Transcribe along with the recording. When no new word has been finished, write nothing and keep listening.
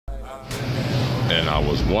And I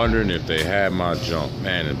was wondering if they had my junk.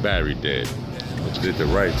 Man, the battery dead. Which did the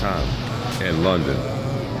right time in London.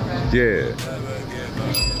 Yeah.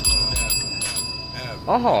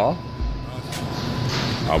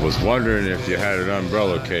 I was wondering if you had an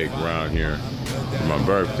umbrella cake around here for my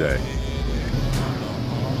birthday.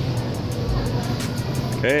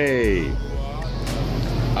 Hey,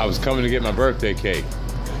 I was coming to get my birthday cake.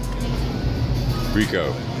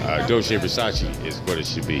 Rico, Dolce Versace is what it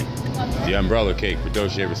should be. The umbrella cake for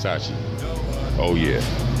Dolce Versace. Oh yeah.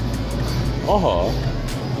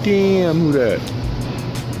 Damn, who that?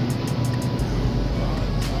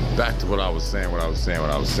 Back to what I was saying, when I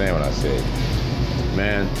said,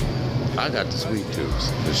 man, I got the sweet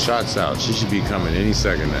tooth. The shot's out. She should be coming any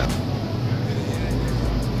second now.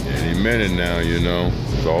 Any minute now, you know.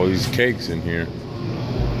 With all these cakes in here.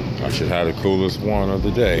 I should have the coolest one of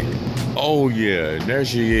the day. Oh yeah, and there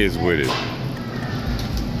she is with it.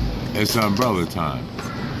 It's umbrella time.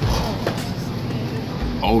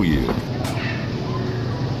 Oh yeah.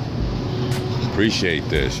 Appreciate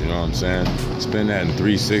this, you know what I'm saying? Spend that in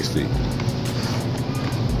 360.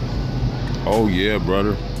 Oh yeah,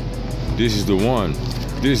 brother. This is the one.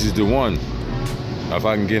 This is the one. If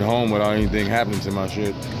I can get home without anything happening to my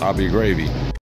shit, I'll be gravy.